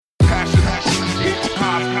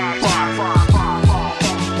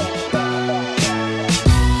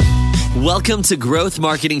Welcome to Growth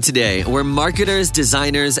Marketing Today, where marketers,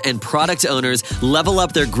 designers, and product owners level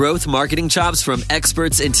up their growth marketing chops from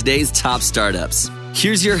experts in today's top startups.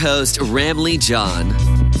 Here's your host, Ramlee John.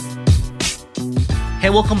 Hey,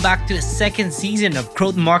 welcome back to the second season of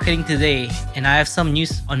Growth Marketing Today. And I have some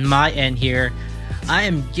news on my end here. I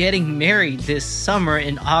am getting married this summer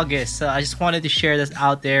in August. So I just wanted to share this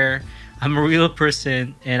out there. I'm a real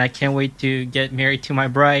person and I can't wait to get married to my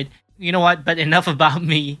bride. You know what? But enough about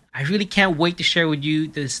me. I really can't wait to share with you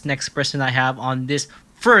this next person I have on this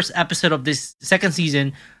first episode of this second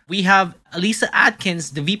season. We have Alyssa Atkins,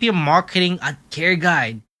 the VP of Marketing at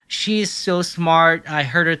CareGuide. She is so smart. I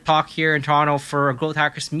heard her talk here in Toronto for a Growth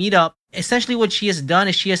Hackers meetup. Essentially what she has done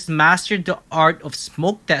is she has mastered the art of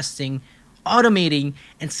smoke testing, automating,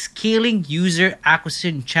 and scaling user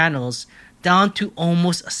acquisition channels down to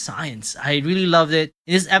almost a science. I really loved it.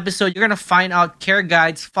 In this episode, you're going to find out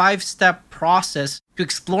CareGuide's 5-step process to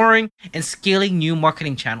exploring and scaling new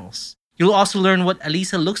marketing channels. You'll also learn what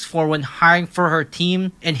Alyssa looks for when hiring for her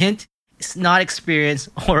team. And hint, it's not experience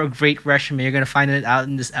or a great resume. You're going to find it out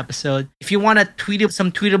in this episode. If you want to tweet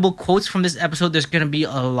some tweetable quotes from this episode, there's going to be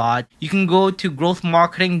a lot. You can go to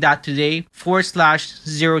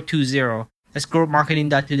growthmarketing.today/020. That's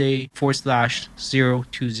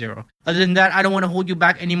growthmarketing.today/020. Other than that, I don't want to hold you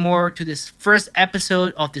back anymore to this first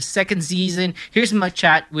episode of the second season. Here's my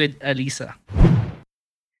chat with Alyssa.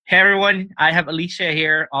 Hey everyone, I have Alyssa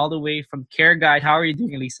here all the way from CareGuide. How are you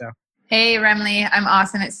doing, Alyssa? Hey Ramlee, I'm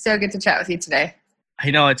awesome. It's so good to chat with you today. I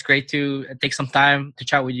know, it's great to take some time to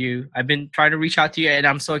chat with you. I've been trying to reach out to you and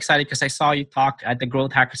I'm so excited because I saw you talk at the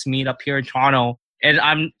Growth Hackers meetup here in Toronto. And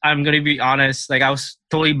I'm going to be honest, like I was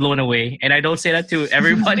totally blown away. And I don't say that to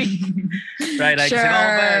everybody, right? Like, sure. Like,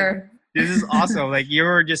 oh man, this is awesome. Like you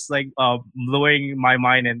were just like blowing my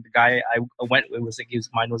mind. And the guy I went with was like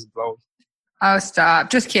his mind was blown. Oh,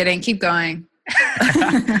 stop. Just kidding. Keep going.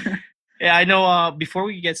 Yeah, I know. Before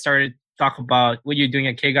we get started, talk about what you're doing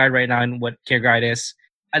at CareGuide right now and what CareGuide is.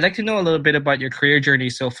 I'd like to know a little bit about your career journey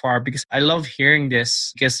so far because I love hearing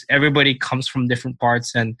this because everybody comes from different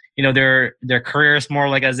parts and, you know, their career is more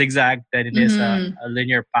like a zigzag than it is a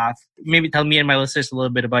linear path. Maybe tell me and my listeners a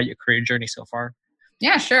little bit about your career journey so far.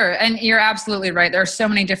 Yeah, sure. And you're absolutely right. There are so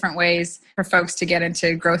many different ways for folks to get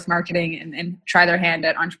into growth marketing and try their hand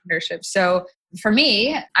at entrepreneurship. So for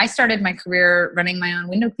me, I started my career running my own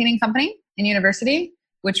window cleaning company in university,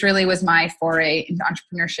 which really was my foray into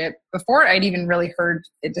entrepreneurship before I'd even really heard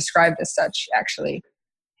it described as such, actually.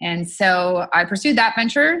 And so I pursued that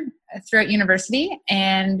venture throughout university.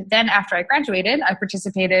 And then after I graduated, I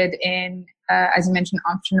participated in, as you mentioned,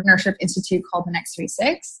 entrepreneurship institute called the Next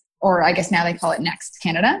 36, or I guess now they call it Next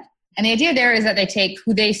Canada. And the idea there is that they take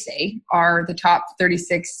who they say are the top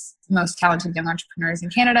 36 most talented young entrepreneurs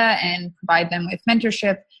in Canada and provide them with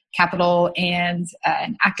mentorship, capital, and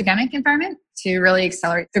an academic environment to really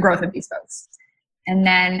accelerate the growth of these folks. And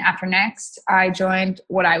then after Next, I joined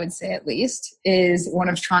what I would say at least is one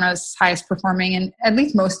of Toronto's highest performing and at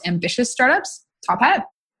least most ambitious startups, Top Hat,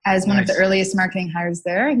 as one of the earliest marketing hires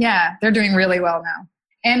there. Yeah, they're doing really well now.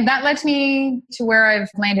 And that led me to where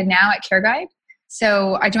I've landed now at CareGuide.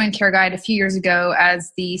 So I joined CareGuide a few years ago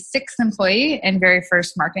as the 6th employee and very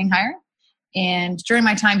first marketing hire. And during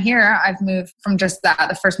my time here, I've moved from just that,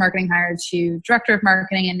 the first marketing hire, to director of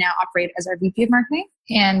marketing and now operate as our VP of marketing.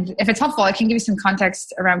 And if it's helpful, I can give you some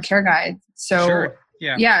context around CareGuide. So, sure.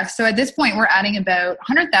 Yeah. So at this point, we're adding about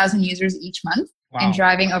 100,000 users each month and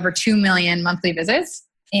driving over 2 million monthly visits.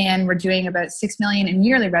 And we're doing about 6 million in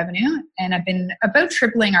yearly revenue. And I've been about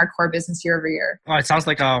tripling our core business year over year. Oh, it sounds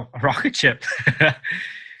like a rocket ship.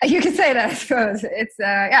 You could say that, I suppose. It's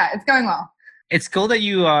going well. It's cool that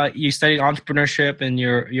you studied entrepreneurship and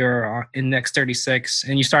you're in Next 36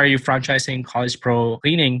 and you started your franchising College Pro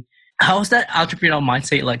cleaning. How has that entrepreneurial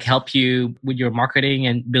mindset like help you with your marketing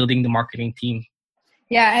and building the marketing team?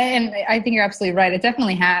 Yeah, and I think you're absolutely right. It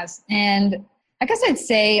definitely has. And I guess I'd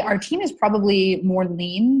say our team is probably more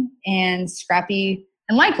lean and scrappy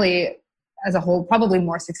and likely as a whole probably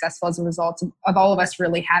more successful as a result of all of us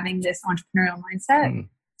really having this entrepreneurial mindset.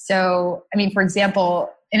 So, I mean, for example,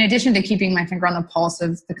 in addition to keeping my finger on the pulse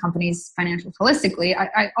of the company's financials holistically,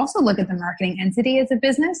 I also look at the marketing entity as a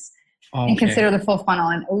business and consider the full funnel.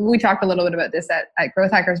 And we talked a little bit about this at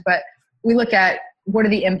Growth Hackers, but we look at what are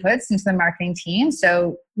the inputs into the marketing team.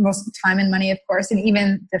 So most of the time and money, of course, and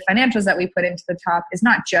even the financials that we put into the top is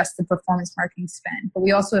not just the performance marketing spend, but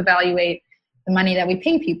we also evaluate the money that we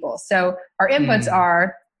pay people. So our inputs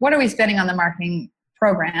are, what are we spending on the marketing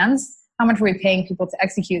programs? How much are we paying people to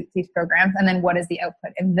execute these programs? And then what is the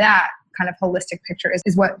output? And that kind of holistic picture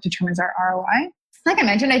is what determines our ROI. Like I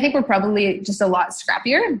mentioned, I think we're probably just a lot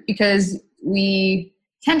scrappier because we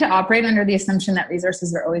tend to operate under the assumption that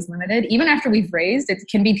resources are always limited. Even after we've raised, it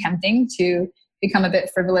can be tempting to become a bit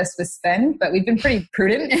frivolous with spend, but we've been pretty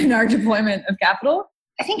prudent in our deployment of capital.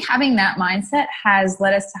 I think having that mindset has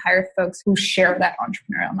led us to hire folks who share that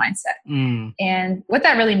entrepreneurial mindset. And what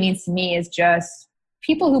that really means to me is just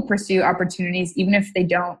people who pursue opportunities, even if they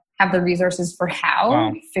don't have the resources for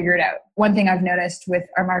how, figure it out. One thing I've noticed with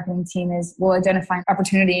our marketing team is we'll identify an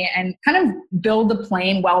opportunity and kind of build the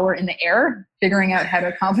plane while we're in the air, figuring out how to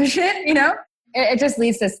accomplish it, you know? It just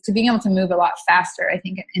leads us to being able to move a lot faster, I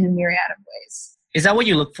think, in a myriad of ways. Is that what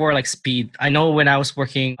you look for, like speed? I know when I was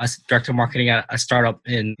working as director of marketing at a startup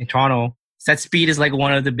in Toronto, that speed is like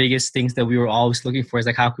one of the biggest things that we were always looking for. Is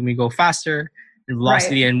like, how can we go faster? And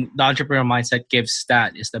velocity, and the entrepreneur mindset gives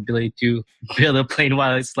that, is the ability to build a plane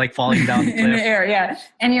while it's like falling down the cliff. In the air, yeah.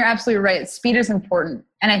 And you're absolutely right. Speed is important.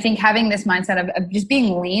 And I think having this mindset of just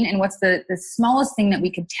being lean and what's the smallest thing that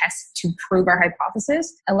we could test to prove our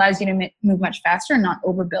hypothesis allows you to move much faster and not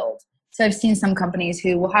overbuild. So I've seen some companies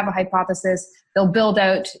who will have a hypothesis, they'll build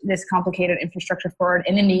out this complicated infrastructure for it,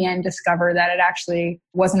 and in the end discover that it actually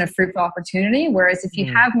wasn't a fruitful opportunity. Whereas if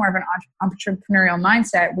you have more of an entrepreneurial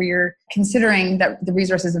mindset where you're considering that the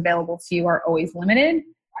resources available to you are always limited,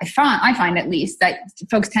 I find at least that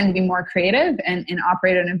folks tend to be more creative and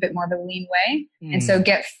operate in a bit more of a lean way, and so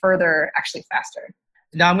get further actually faster.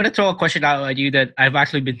 Now I'm going to throw a question out at you that I've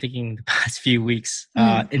actually been thinking the past few weeks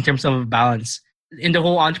in terms of balance. In the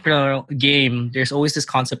whole entrepreneurial game, there's always this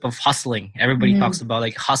concept of hustling. Everybody talks about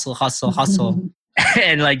like hustle,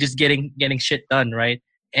 and like just getting shit done, right?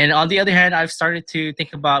 And on the other hand, I've started to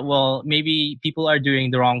think about, well, maybe people are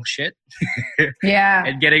doing the wrong shit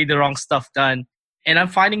and getting the wrong stuff done. And I'm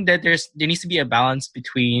finding that there needs to be a balance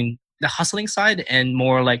between the hustling side and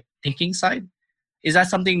more like thinking side. Is that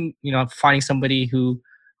something, finding somebody who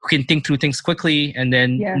can think through things quickly and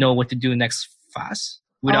then know what to do next fast?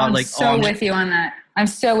 I'm so with you on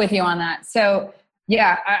that. So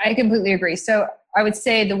yeah, I completely agree. So I would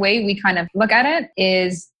say the way we kind of look at it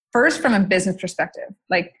is first from a business perspective,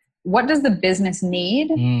 like what does the business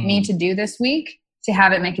need me to do this week to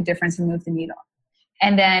have it make a difference and move the needle?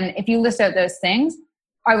 And then if you list out those things,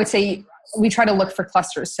 I would say we try to look for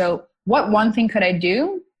clusters. So what one thing could I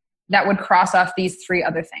do that would cross off these three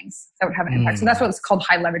other things that would have an impact? So that's what's called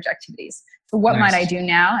high leverage activities. So what might I do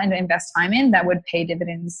now and invest time in that would pay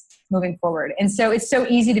dividends moving forward? And so it's so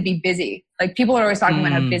easy to be busy. Like people are always talking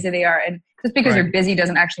about how busy they are. And just because you're busy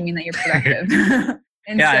doesn't actually mean that you're productive.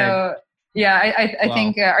 I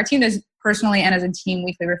think our team does personally and as a team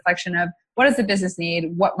weekly reflection of what does the business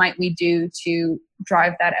need? What might we do to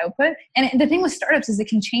drive that output? And the thing with startups is it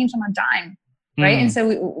can change on a dime. Right. And so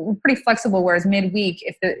we're pretty flexible, whereas midweek,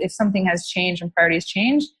 if something has changed and priorities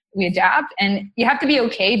change, we adapt. And you have to be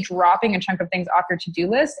okay dropping a chunk of things off your to-do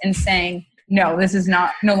list and saying, no, this is no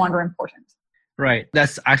longer important. Right.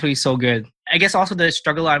 That's actually so good. I guess also the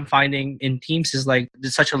struggle I'm finding in teams is like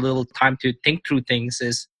there's such a little time to think through things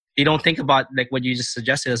is they don't think about like what you just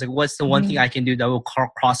suggested. It's like, what's the one thing I can do that will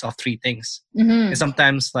cross off three things? And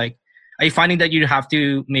sometimes like, are you finding that you have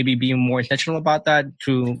to maybe be more intentional about that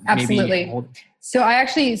through Absolutely. So I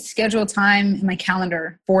actually schedule time in my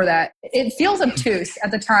calendar for that. It feels obtuse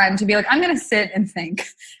at the time to be like, I'm going to sit and think.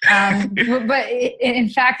 But in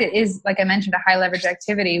fact, it is, like I mentioned, a high leverage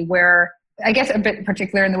activity where I guess a bit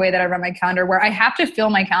particular in the way that I run my calendar, where I have to fill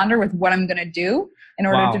my calendar with what I'm going to do in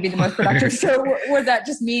order to be the most productive. So what that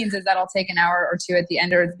just means is that I'll take an hour or two at the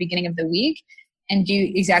end or at the beginning of the week and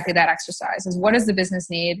do exactly that exercise. Is what does the business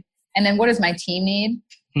need? And then what does my team need?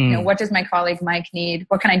 What does my colleague Mike need?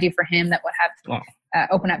 What can I do for him that would have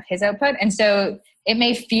open up his output? And so it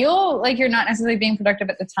may feel like you're not necessarily being productive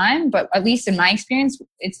at the time, but at least in my experience,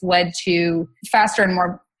 it's led to faster and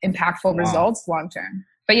more impactful results long term.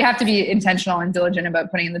 But you have to be intentional and diligent about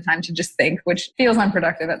putting in the time to just think, which feels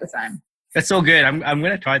unproductive at the time. That's so good. I'm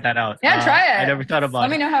going to try that out. Yeah, try it. I never thought about it.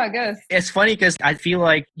 Let me know how it goes. It's funny because I feel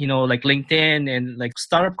like, like LinkedIn and like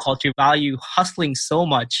startup culture value hustling so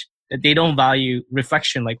much that they don't value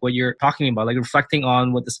reflection, like what you're talking about, like reflecting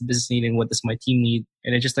on what does the business need and what does my team need.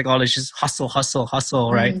 And it's just like, it's just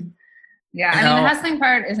hustle, right? Yeah, I mean, the hustling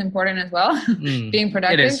part is important as well, being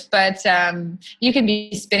productive. But you can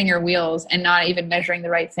be spinning your wheels and not even measuring the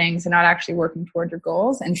right things and not actually working toward your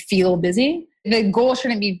goals and feel busy. The goal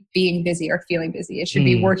shouldn't be being busy or feeling busy. It should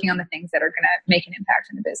be working on the things that are going to make an impact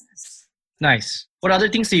in the business. Nice. What other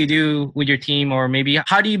things do you do with your team, or maybe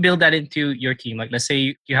how do you build that into your team? Like, let's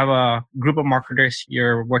say you have a group of marketers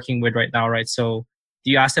you're working with right now, right? So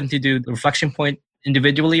do you ask them to do the reflection point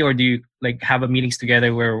individually, or do you like have a meetings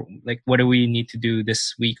together where like, what do we need to do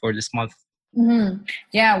this week or this month?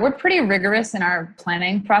 Yeah, we're pretty rigorous in our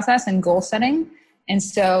planning process and goal setting. And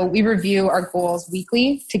so we review our goals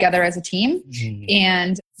weekly together as a team.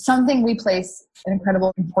 And something we place an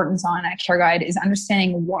incredible importance on at CareGuide is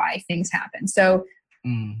understanding why things happen. So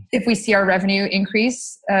if we see our revenue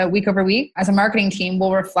increase week over week, as a marketing team,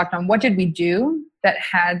 we'll reflect on what did we do that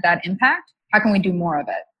had that impact? How can we do more of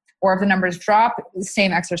it? Or if the numbers drop, the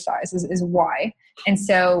same exercise is why. And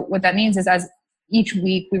so what that means is as each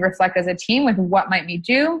week we reflect as a team with what might we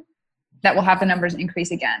do that will have the numbers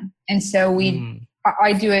increase again. And so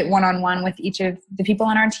I do it one-on-one with each of the people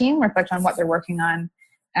on our team, reflect on what they're working on,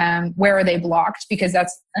 where are they blocked, because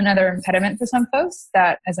that's another impediment for some folks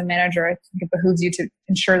that as a manager, I think it behooves you to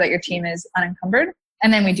ensure that your team is unencumbered.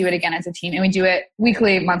 And then we do it again as a team, and we do it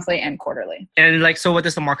weekly, monthly, and quarterly. And so what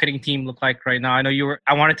does the marketing team look like right now? I know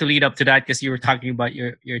I wanted to lead up to that because you were talking about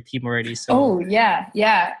your team already. So. Oh,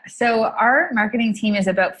 yeah. So our marketing team is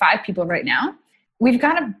about 5 people right now. We've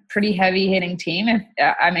got a pretty heavy hitting team, if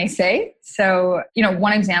I may say. So,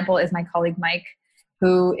 one example is my colleague, Mike,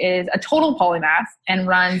 who is a total polymath and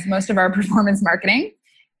runs most of our performance marketing.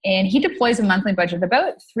 And he deploys a monthly budget of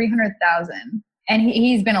about $300,000. And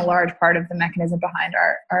he's been a large part of the mechanism behind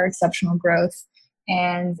our exceptional growth.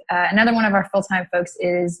 And another one of our full-time folks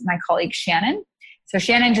is my colleague, Shannon. So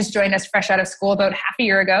Shannon just joined us fresh out of school about half a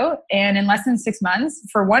year ago. And in less than 6 months,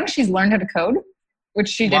 for one, she's learned how to code, which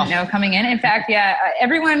she didn't know coming in. In fact,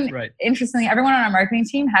 interestingly, everyone on our marketing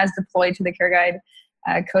team has deployed to the CareGuide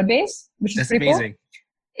code base, which is pretty amazing. Cool.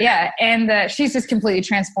 Yeah, and she's just completely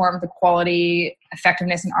transformed the quality,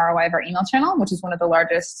 effectiveness, and ROI of our email channel, which is one of the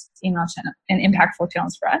largest email channel and impactful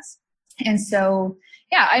channels for us. And so,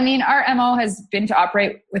 our MO has been to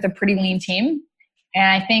operate with a pretty lean team. And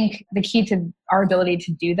I think the key to our ability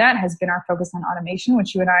to do that has been our focus on automation,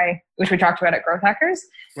 which we talked about at Growth Hackers.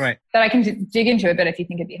 Right. That I can dig into a bit if you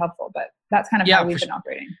think it'd be helpful, but that's kind of how we've been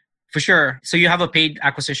operating. For sure. So you have a paid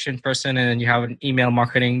acquisition person and then you have an email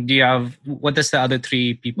marketing. What does the other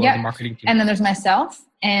 3 people in the marketing team? And then there's myself,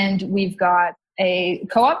 and we've got a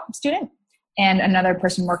co-op student and another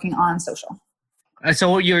person working on social.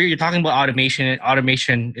 So you're talking about automation.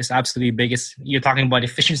 Automation is absolutely biggest. You're talking about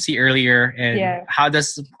efficiency earlier. And how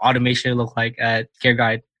does automation look like at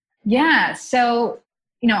CareGuide? Yeah. So,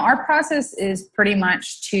 our process is pretty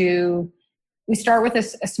much we start with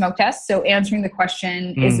a smoke test. So answering the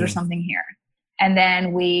question, is there something here? And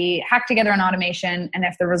then we hack together an automation. And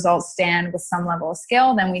if the results stand with some level of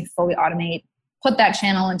scale, then we fully automate, put that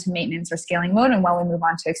channel into maintenance or scaling mode. And while we move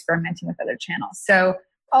on to experimenting with other channels. So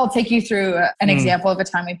I'll take you through an example of a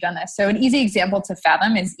time we've done this. So an easy example to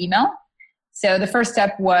fathom is email. So the first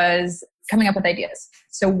step was coming up with ideas.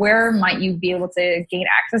 So where might you be able to gain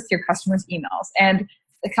access to your customers' emails? And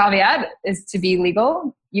the caveat is to be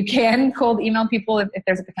legal. You can cold email people if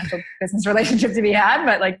there's a potential business relationship to be had,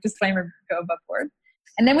 but disclaimer, go above board.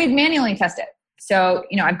 And then we'd manually test it. So,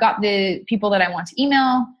 I've got the people that I want to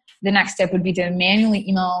email. The next step would be to manually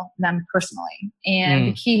email them personally. And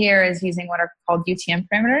the key here is using what are called UTM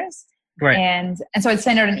parameters. Right. And so I'd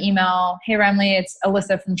send out an email, hey, Remley, it's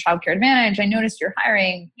Alyssa from Childcare Advantage. I noticed you're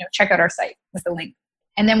hiring, check out our site with a link.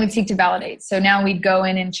 And then we'd seek to validate. So now we'd go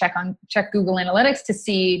in and check Google Analytics to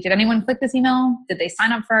see, did anyone click this email? Did they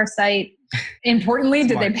sign up for our site? Importantly,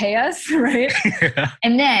 did they pay us? Right.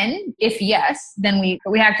 And then if yes, then we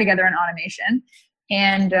hack together an automation.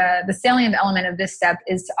 And the salient element of this step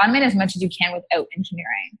is to automate as much as you can without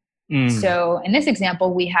engineering. So in this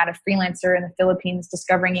example, we had a freelancer in the Philippines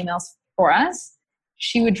discovering emails for us.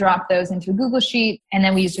 She would drop those into a Google Sheet, and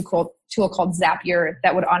then we used a tool called Zapier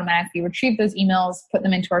that would automatically retrieve those emails, put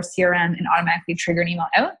them into our CRM, and automatically trigger an email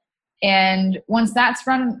out. And once that's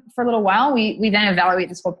run for a little while, we then evaluate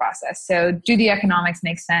this whole process. So do the economics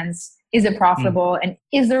make sense? Is it profitable? And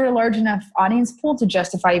is there a large enough audience pool to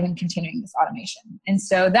justify even continuing this automation? And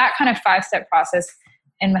so that kind of 5-step process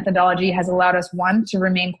and methodology has allowed us, 1, to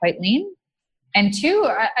remain quite lean. And 2,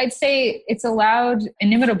 I'd say it's allowed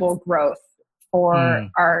inimitable growth for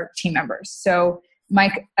our team members. So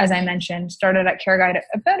Mike, as I mentioned, started at CareGuide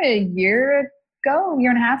about a year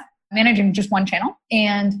and a half, managing just one channel.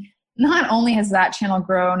 And not only has that channel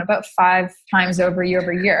grown about 5 times over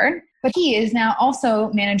year, but he is now also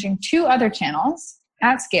managing 2 other channels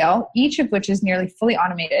at scale, each of which is nearly fully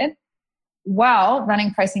automated, while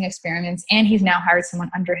running pricing experiments. And he's now hired someone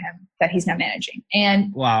under him that he's now managing.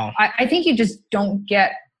 And wow, I think you just don't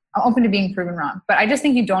get, I'm open to being proven wrong, but I just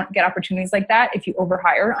think you don't get opportunities like that if you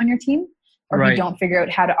overhire on your team or if you don't figure out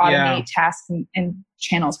how to automate tasks and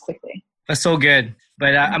channels quickly. That's so good.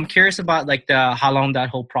 But I'm curious about how long that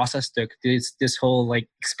whole process took, this whole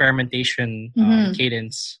experimentation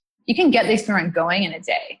cadence. You can get the experiment going in a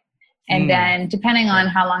day. And then depending on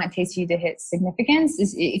how long it takes you to hit significance,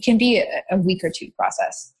 it can be a week or two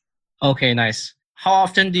process. Okay, nice. How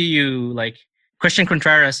often do you Christian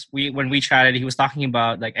Contreras, when we chatted, he was talking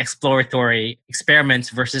about like exploratory experiments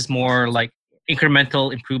versus more like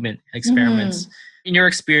incremental improvement experiments. In your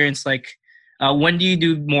experience, when do you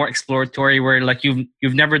do more exploratory where like you've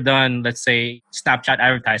never done, let's say, Snapchat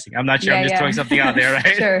advertising? I'm not sure. I'm just throwing something out there,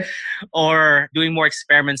 right? Sure. Or doing more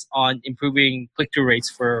experiments on improving click-through rates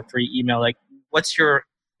for your email. Like, what's your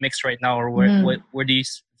mix right now, or where do you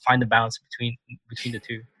find the balance between the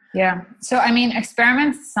two? Yeah. So, I mean,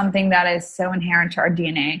 experiments is something that is so inherent to our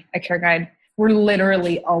DNA at CareGuide. We're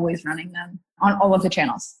literally always running them on all of the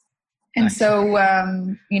channels. And nice. So,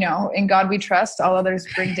 in God we trust, all others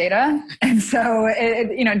bring data. And so,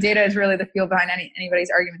 data is really the fuel behind anybody's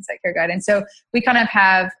arguments at CareGuide. And so we kind of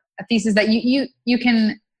have a thesis that you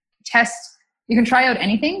can test, you can try out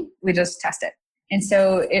anything, we just test it. And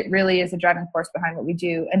so it really is a driving force behind what we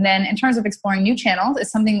do. And then in terms of exploring new channels,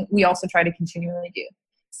 it's something we also try to continually do.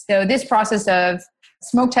 So this process of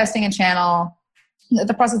smoke testing a channel,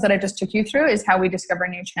 the process that I just took you through is how we discover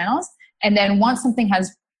new channels. And then once something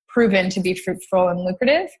has proven to be fruitful and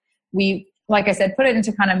lucrative, we, like I said, put it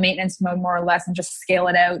into kind of maintenance mode more or less and just scale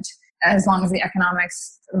it out as long as the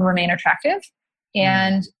economics remain attractive.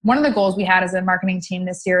 And one of the goals we had as a marketing team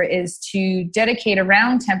this year is to dedicate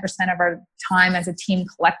around 10% of our time as a team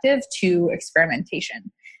collective to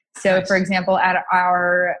experimentation. So nice. For example, at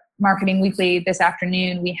our marketing weekly this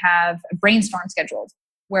afternoon, we have a brainstorm scheduled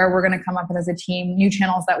where we're going to come up with as a team new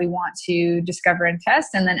channels that we want to discover and test,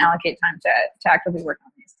 and then allocate time to actively work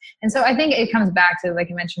on these. And so I think it comes back to, like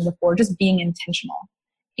I mentioned before, just being intentional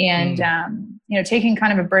and, taking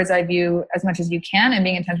kind of a bird's eye view as much as you can and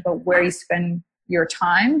being intentional about where you spend your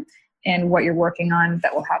time and what you're working on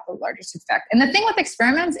that will have the largest effect. And the thing with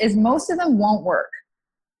experiments is most of them won't work.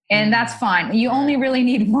 And that's fine. You only really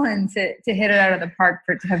need one to hit it out of the park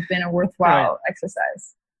for it to have been a worthwhile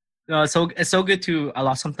exercise. No, so it's so good to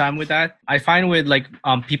allow some time with that. I find with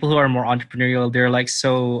people who are more entrepreneurial, they're like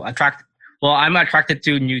so attracted. Well, I'm attracted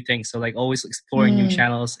to new things. So like always exploring new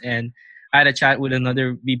channels. And I had a chat with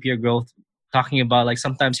another VP of growth talking about like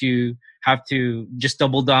sometimes you have to just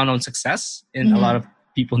double down on success, and a lot of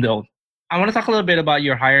people don't. I want to talk a little bit about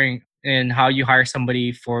your hiring and how you hire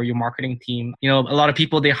somebody for your marketing team. A lot of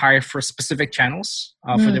people, they hire for specific channels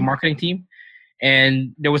for their marketing team.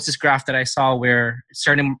 And there was this graph that I saw where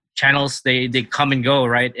certain channels, they come and go,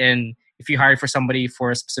 right? And if you hire for somebody for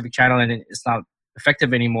a specific channel and it's not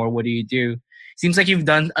effective anymore, what do? It seems like you've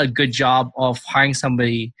done a good job of hiring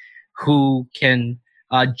somebody who can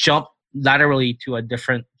jump laterally to a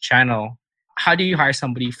different channel. How do you hire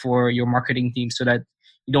somebody for your marketing team so that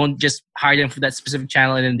you don't just hire them for that specific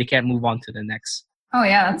channel and then they can't move on to the next? Oh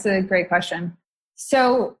yeah, that's a great question.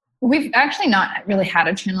 So we've actually not really had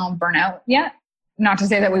a channel burnout yet. Not to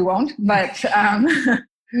say that we won't, but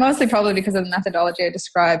mostly probably because of the methodology I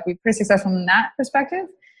described. We're pretty successful in that perspective.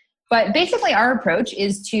 But basically our approach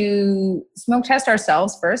is to smoke test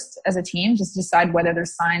ourselves first as a team, just decide whether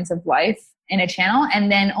there's signs of life in a channel.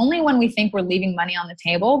 And then only when we think we're leaving money on the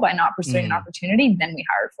table by not pursuing an opportunity, then we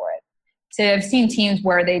hire for it. So I've seen teams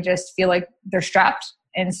where they just feel like they're strapped.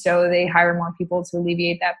 And so they hire more people to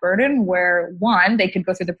alleviate that burden, where one, they could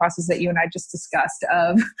go through the process that you and I just discussed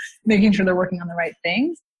of making sure they're working on the right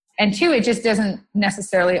things. And two, it just doesn't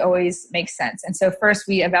necessarily always make sense. And so first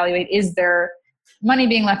we evaluate, is there money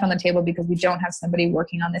being left on the table because we don't have somebody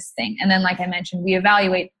working on this thing? And then, like I mentioned, we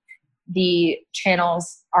evaluate the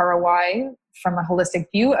channel's ROI from a holistic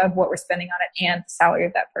view of what we're spending on it and the salary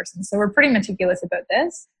of that person. So we're pretty meticulous about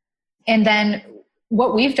this. And then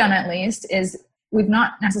what we've done, at least, is we've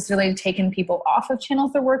not necessarily taken people off of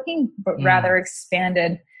channels they're working, but rather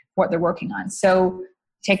expanded what they're working on. So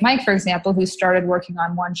take Mike, for example, who started working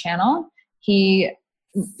on one channel. He,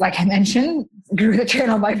 like I mentioned, grew the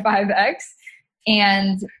channel by 5x.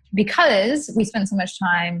 And because we spent so much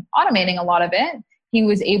time automating a lot of it, he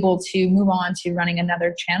was able to move on to running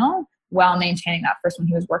another channel while maintaining that first one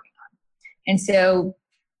he was working on. And so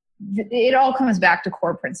it all comes back to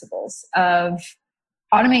core principles of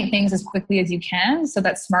automate things as quickly as you can so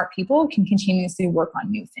that smart people can continuously work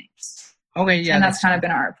on new things. Okay, yeah. And that's kind of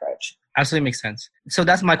been our approach. Absolutely makes sense. So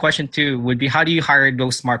that's my question too, would be, how do you hire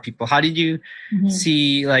those smart people? How did you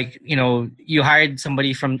see, you hired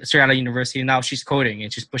somebody from Straight Outta University and now she's coding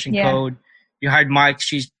and she's pushing code. You hired Mike.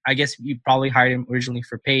 I guess you probably hired him originally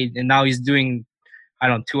for paid, and now he's doing,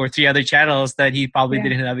 2 or 3 other channels that he probably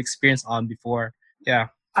didn't have experience on before. Yeah.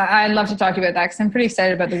 I'd love to talk to you about that because I'm pretty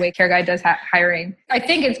excited about the way CareGuide does hiring. I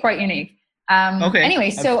think it's quite unique. Okay. Anyway,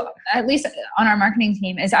 so at least on our marketing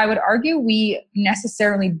team, as I would argue, we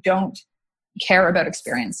necessarily don't care about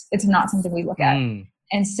experience. It's not something we look at.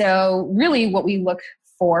 And so really what we look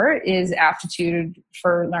for is aptitude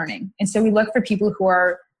for learning. And so we look for people who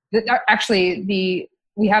are actually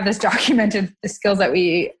we have this documented, the skills that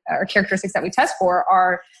or characteristics that we test for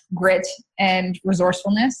are grit and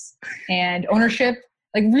resourcefulness and ownership.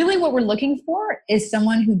 Like really what we're looking for is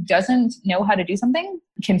someone who doesn't know how to do something,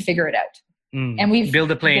 can figure it out. And we've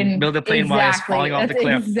build a plane while it's falling off the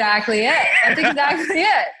cliff. Exactly it. That's exactly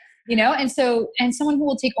it. You know, and someone who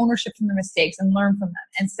will take ownership from their mistakes and learn from them.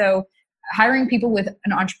 And so hiring people with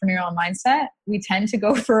an entrepreneurial mindset, we tend to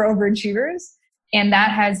go for overachievers. And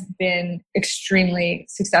that has been extremely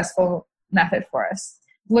successful method for us.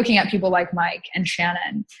 Looking at people like Mike and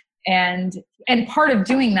Shannon. And part of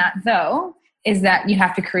doing that though, is that you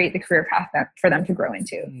have to create the career path for them to grow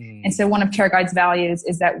into. And so one of CareGuide's values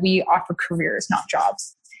is that we offer careers, not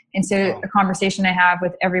jobs. And so the conversation I have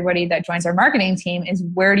with everybody that joins our marketing team is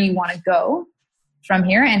where do you want to go from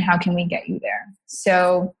here and how can we get you there?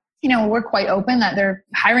 So, you know, we're quite open that they're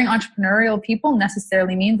hiring entrepreneurial people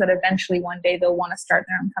necessarily means that eventually one day they'll want to start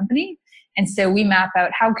their own company. And so we map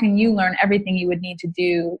out how can you learn everything you would need to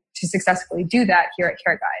do to successfully do that here at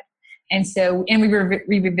CareGuide. And so,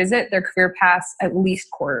 we revisit their career paths at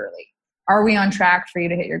least quarterly. Are we on track for you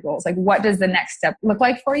to hit your goals? Like what does the next step look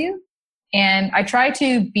like for you? And I try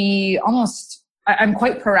to be I'm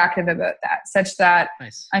quite proactive about that, such that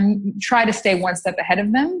I'm try to stay one step ahead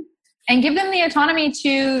of them and give them the autonomy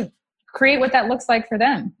to create what that looks like for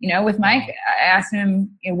them. You know, with Mike, I asked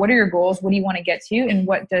him, you know, what are your goals? What do you want to get to? And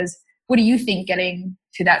what do you think getting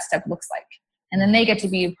to that step looks like? And then they get to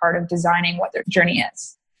be a part of designing what their journey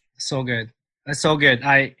is. So good. That's so good.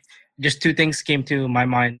 Just two things came to my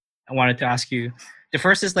mind I wanted to ask you. The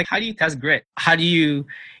first is like, how do you test grit? How do you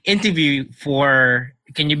interview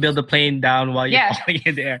can you build a plane down while you're falling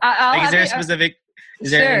in the air?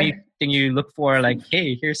 Is there anything you look for? Like,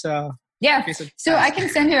 hey, here's a So I can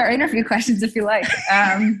send you our interview questions if you like.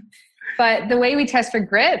 But the way we test for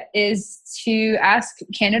grit is to ask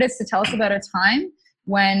candidates to tell us about a time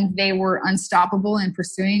when they were unstoppable in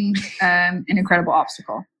pursuing an incredible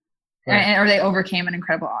obstacle. Right. Or they overcame an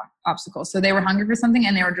incredible obstacle. So they were hungry for something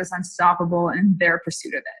and they were just unstoppable in their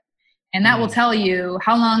pursuit of it. And that will tell you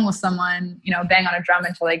how long will someone, you know, bang on a drum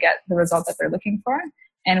until they get the result that they're looking for.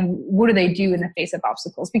 And what do they do in the face of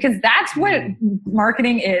obstacles? Because that's what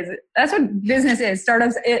marketing is. That's what business is.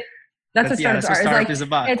 Startups, that's what startups are. Startup is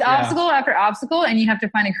about. It's obstacle after obstacle, and you have to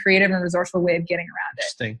find a creative and resourceful way of getting around it.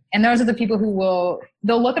 Interesting. And those are the people who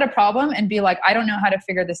they'll look at a problem and be like, I don't know how to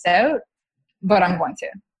figure this out, but I'm going to.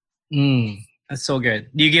 That's so good.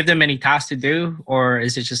 Do you give them any tasks to do, or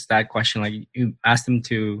is it just that question? Like you ask them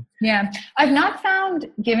to? Yeah, I've not found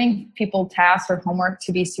giving people tasks or homework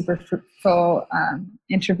to be super fruitful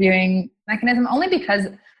interviewing mechanism, only because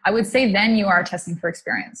I would say then you are testing for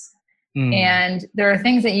experience. And there are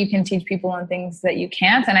things that you can teach people and things that you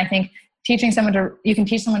can't. And I think you can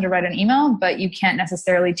teach someone to write an email, but you can't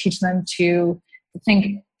necessarily teach them to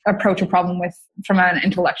approach a problem from an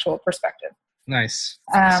intellectual perspective. Nice.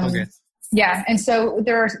 So good. Yeah. And so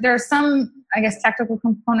there are some, I guess, technical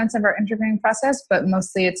components of our interviewing process, but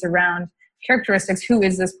mostly it's around characteristics. Who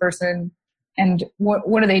is this person and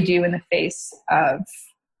what do they do in the face of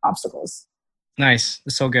obstacles? Nice.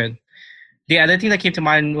 That's so good. The other thing that came to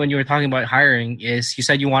mind when you were talking about hiring is you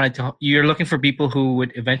said you're looking for people who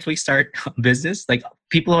would eventually start a business, like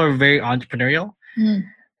people who are very entrepreneurial.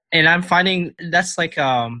 And I'm finding that's like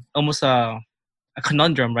almost a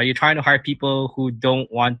conundrum, right? You're trying to hire people who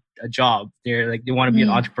don't want a job. They want to be an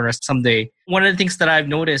entrepreneur someday. One of the things that I've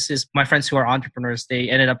noticed is my friends who are entrepreneurs, they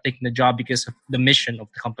ended up taking the job because of the mission of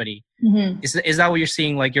the company. Is that what you're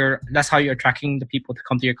seeing? Like that's how you're attracting the people to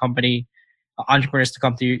come to your company, entrepreneurs to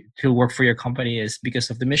come to work for your company, is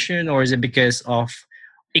because of the mission, or is it because of?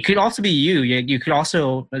 It could also be you. You could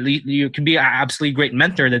also you could be an absolutely great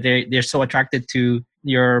mentor that they're so attracted to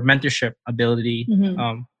your mentorship ability.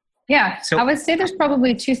 Yeah, so I would say there's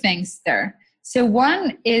probably two things there. So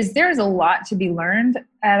one is there's a lot to be learned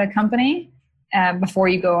at a company before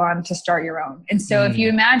you go on to start your own. And so if you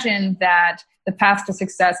imagine that the path to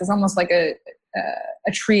success is almost like a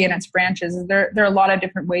tree and its branches, there are a lot of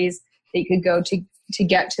different ways that you could go to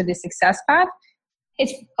get to the success path.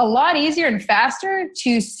 It's a lot easier and faster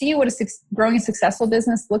to see what a growing a successful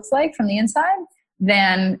business looks like from the inside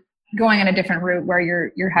than going on a different route where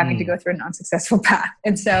you're having to go through an unsuccessful path.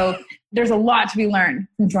 And so there's a lot to be learned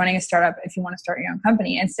from joining a startup if you want to start your own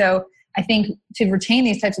company. And so I think to retain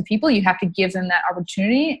these types of people, you have to give them that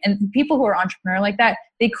opportunity. And people who are entrepreneurial like that,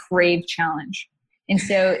 they crave challenge. And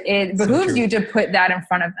so it behooves you to put that in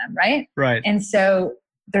front of them, right? Right. And so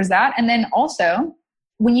there's that. And then also,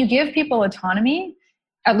 when you give people autonomy,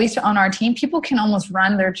 at least on our team, people can almost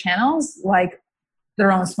run their channels like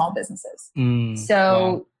their own small businesses.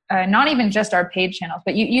 Not even just our paid channels,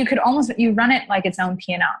 but you could almost, you run it like its own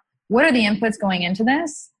P&L. What are the inputs going into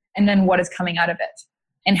this? And then what is coming out of it?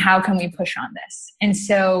 And how can we push on this? And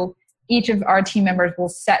so each of our team members will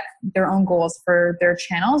set their own goals for their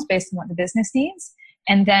channels based on what the business needs.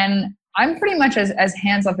 And then I'm pretty much as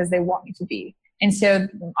hands-off as they want me to be. And so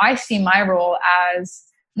I see my role as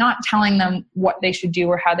not telling them what they should do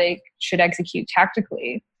or how they should execute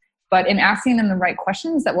tactically, but in asking them the right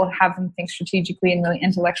questions that will have them think strategically and really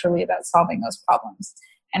intellectually about solving those problems.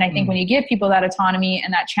 And I think when you give people that autonomy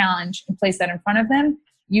and that challenge and place that in front of them,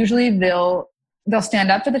 usually they'll stand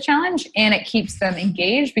up to the challenge, and it keeps them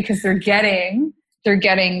engaged because they're getting,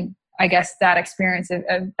 I guess, that experience of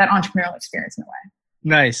that entrepreneurial experience in a way.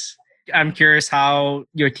 Nice. I'm curious how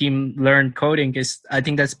your team learned coding, because I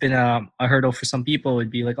think that's been a hurdle for some people.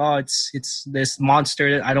 It'd be like, oh, it's this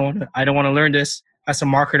monster that I don't want to learn this. As a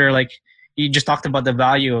marketer, like you just talked about the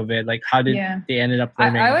value of it. Like how did they ended up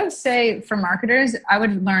learning? I would say for marketers, I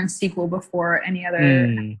would learn SQL before any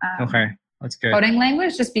other okay. That's good. Coding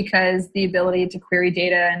language, just because the ability to query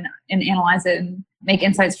data and analyze it and make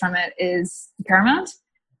insights from it is paramount.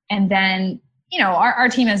 And then, our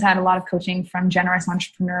team has had a lot of coaching from generous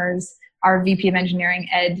entrepreneurs. Our VP of engineering,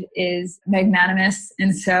 Ed, is magnanimous.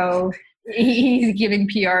 And so he's giving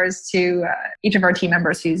PRs to each of our team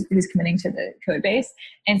members who's committing to the code base.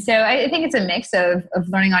 And so I think it's a mix of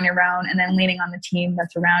learning on your own and then leaning on the team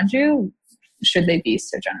that's around you, should they be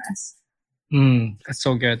so generous. That's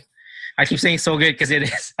so good. I keep saying so good because it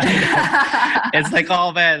is. It's like,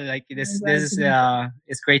 oh man, like this is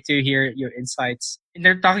it's great to hear your insights. And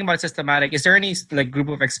they're talking about systematic. Is there any like group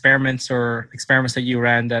of experiments that you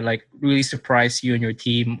ran that like really surprised you and your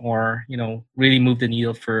team, or really moved the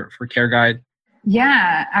needle for CareGuide?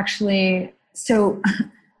 Yeah, actually. So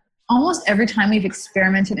almost every time we've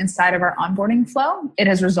experimented inside of our onboarding flow, it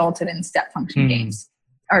has resulted in step function gains.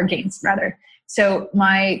 So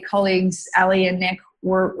my colleagues, Ali and Nick, who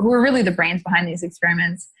were really the brains behind these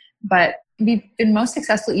experiments, but we've been most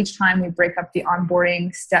successful each time we break up the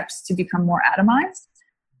onboarding steps to become more atomized.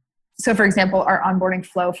 So for example, our onboarding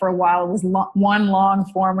flow for a while was one long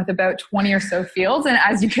form with about 20 or so fields. And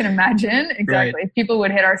as you can imagine, people would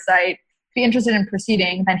hit our site, be interested in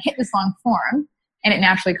proceeding, then hit this long form, and it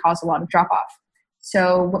naturally caused a lot of drop off.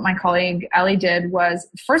 So what my colleague Ali did was,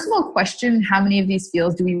 first of all, question how many of these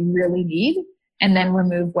fields do we really need, and then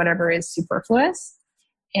remove whatever is superfluous.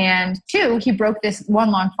 And 2, he broke this one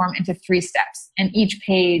long form into 3 steps, and each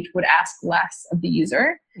page would ask less of the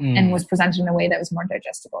user and was presented in a way that was more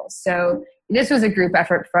digestible. So this was a group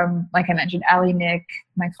effort from, like I mentioned, Ali, Nick,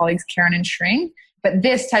 my colleagues Karen and Shring. But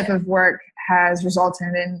this type of work has resulted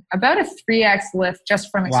in about a 3x lift just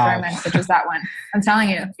from experiments such as that one. I'm telling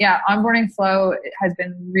you, onboarding flow has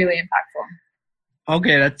been really impactful.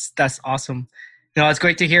 Okay, that's awesome. It's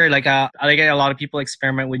great to hear. Like, I get a lot of people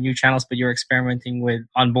experiment with new channels, but you're experimenting with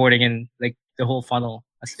onboarding and like the whole funnel.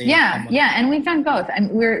 And we've done both.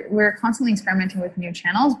 And we're constantly experimenting with new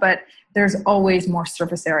channels, but there's always more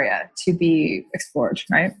surface area to be explored,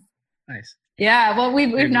 right? Nice. Yeah, well,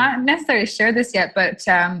 we've not necessarily shared this yet, but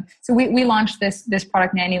so we launched this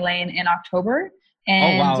product Nanny Lane in October,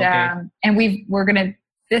 and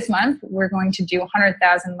this month we're going to do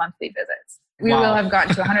 100,000 monthly visits. We will have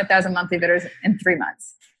gotten to 100,000 monthly visitors in 3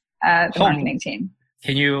 months. The marketing team.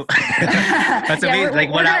 Can you? That's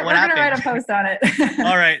amazing. What happened? We're gonna write a post on it.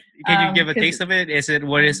 All right. Can you give a taste of it?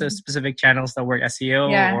 What is the specific channels that work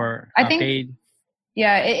SEO or I think, paid?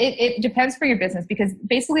 Yeah, it depends for your business, because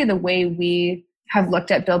basically the way we have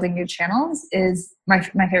looked at building new channels is my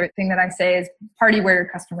favorite thing that I say is party where your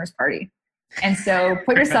customers party. And so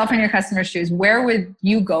put yourself in your customer's shoes. Where would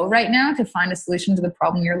you go right now to find a solution to the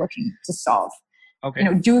problem you're looking to solve? Okay.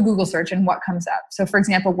 Do a Google search and what comes up. So for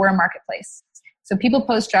example, we're a marketplace. So people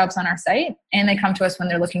post jobs on our site and they come to us when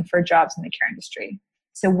they're looking for jobs in the care industry.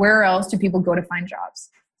 So where else do people go to find jobs?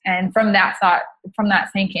 And from that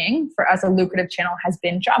thinking, for us, a lucrative channel has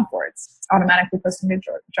been job boards, automatically posting to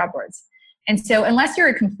job boards. And so unless you're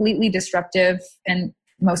a completely disruptive, and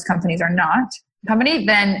most companies are not,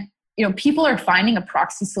 then people are finding a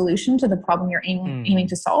proxy solution to the problem you're aiming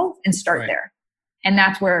to solve and start there. And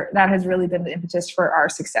that has really been the impetus for our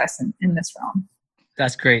success in this realm.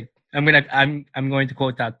 That's great. I'm going to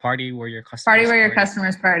quote that: "Party where your customers party where your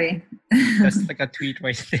customers party." That's like a tweet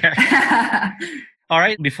right there. All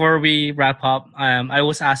right. Before we wrap up, I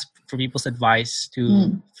always ask for people's advice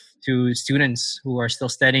to students who are still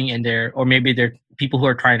studying or maybe they're people who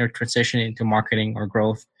are trying to transition into marketing or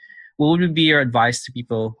growth, what would be your advice to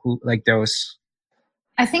people who like those?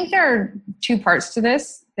 I think there are two parts to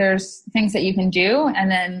this. There's things that you can do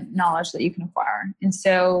and then knowledge that you can acquire. And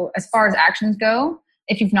so as far as actions go,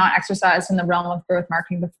 if you've not exercised in the realm of growth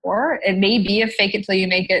marketing before, it may be a fake it till you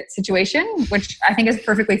make it situation, which I think is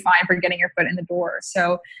perfectly fine for getting your foot in the door.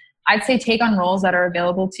 So I'd say take on roles that are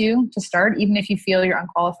available to you to start, even if you feel you're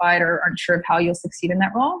unqualified or aren't sure of how you'll succeed in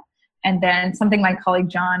that role. And then something my colleague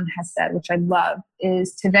John has said, which I love,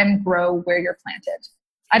 is to then grow where you're planted.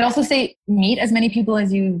 I'd also say meet as many people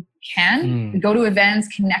as you can. Go to events,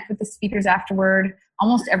 connect with the speakers afterward.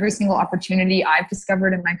 Almost every single opportunity I've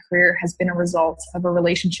discovered in my career has been a result of a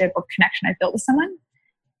relationship or connection I built with someone.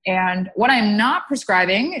 And what I'm not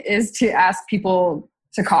prescribing is to ask people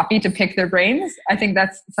to copy, to pick their brains. I think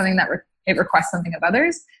that's something that it requests something of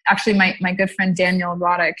others. Actually, my good friend Daniel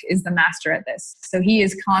Roddick is the master at this. So he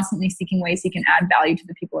is constantly seeking ways he can add value to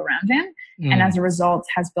the people around him. And as a result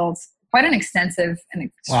has built quite an extensive and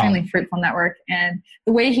extremely fruitful network. And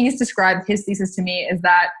the way he's described his thesis to me is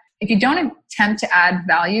that if you don't attempt to add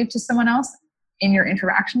value to someone else in your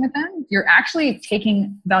interaction with them, you're actually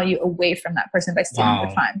taking value away from that person by stealing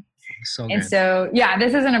their time. So,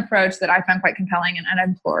 this is an approach that I found quite compelling and I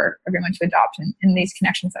implore everyone to adopt in these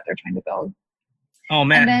connections that they're trying to build. Oh,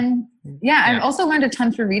 man. And then, I've also learned a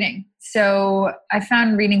ton through reading. So I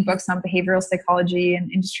found reading books on behavioral psychology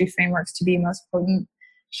and industry frameworks to be most potent.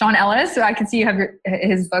 Sean Ellis, so I can see you have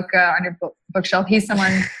his book on your bookshelf. He's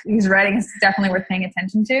someone whose writing is definitely worth paying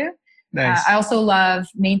attention to. Nice. I also love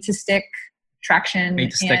Made to Stick, Traction,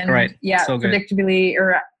 Made to Stick, right? Yeah, so predictably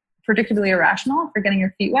irrational for getting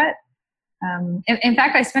your feet wet. In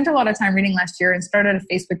fact, I spent a lot of time reading last year and started a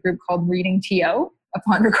Facebook group called Reading TO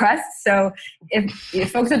upon request. So if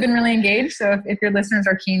folks have been really engaged, so if your listeners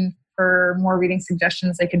are keen for more reading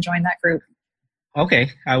suggestions, they could join that group.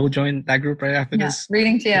 Okay, I will join that group right after this.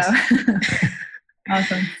 Reading TO.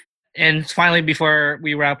 Awesome. And finally, before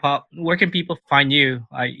we wrap up, where can people find you?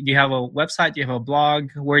 Do you have a website? Do you have a blog?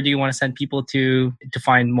 Where do you want to send people to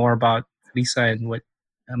find more about Lisa and what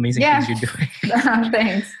amazing things you're doing?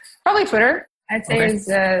 Thanks. Probably Twitter, I'd say is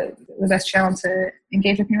the best channel to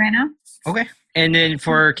engage with me right now. Okay. And then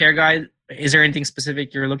for CareGuide, is there anything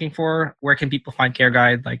specific you're looking for? Where can people find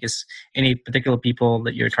CareGuide? Like, is any particular people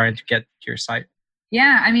that you're trying to get to your site?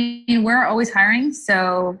 Yeah, I mean, we're always hiring,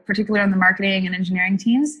 so particularly on the marketing and engineering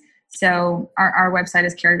teams. So our website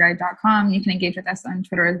is careguide.com. You can engage with us on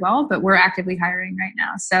Twitter as well, but we're actively hiring right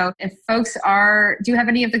now. So if folks do have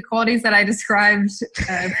any of the qualities that I described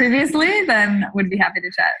previously, then would be happy to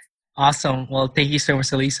chat. Awesome. Well, thank you so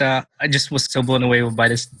much, Alyssa. I just was so blown away by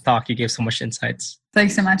this talk. You gave so much insights.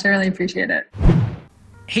 Thanks so much. I really appreciate it.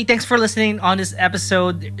 Hey, thanks for listening on this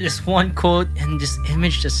episode. There's one quote and this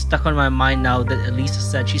image just stuck on my mind now that Alyssa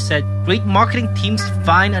said. She said, "Great marketing teams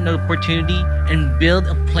find an opportunity and build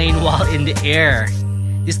a plane while in the air.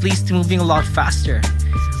 This leads to moving a lot faster."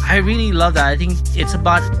 I really love that. I think it's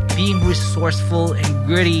about being resourceful and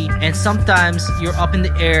gritty. And sometimes you're up in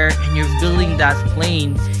the air and you're building that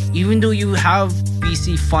plane. Even though you have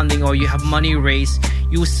VC funding or you have money raised,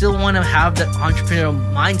 you still want to have that entrepreneurial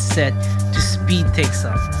mindset to speed things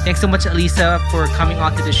up. Thanks so much, Alyssa, for coming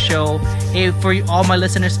on to the show. Hey, for all my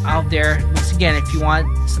listeners out there, once again, if you want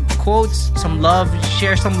some quotes, some love,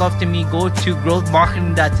 share some love to me, go to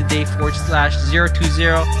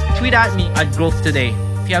growthmarketing.today/020. Tweet at me at growthtoday.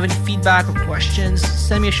 If you have any feedback or questions,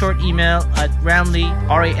 send me a short email at ramli,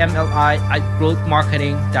 RAMLI,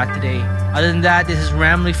 @growthmarketing.today. Other than that, this is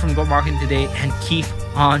Ramli from Growth Marketing Today, and keep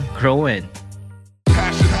on growing.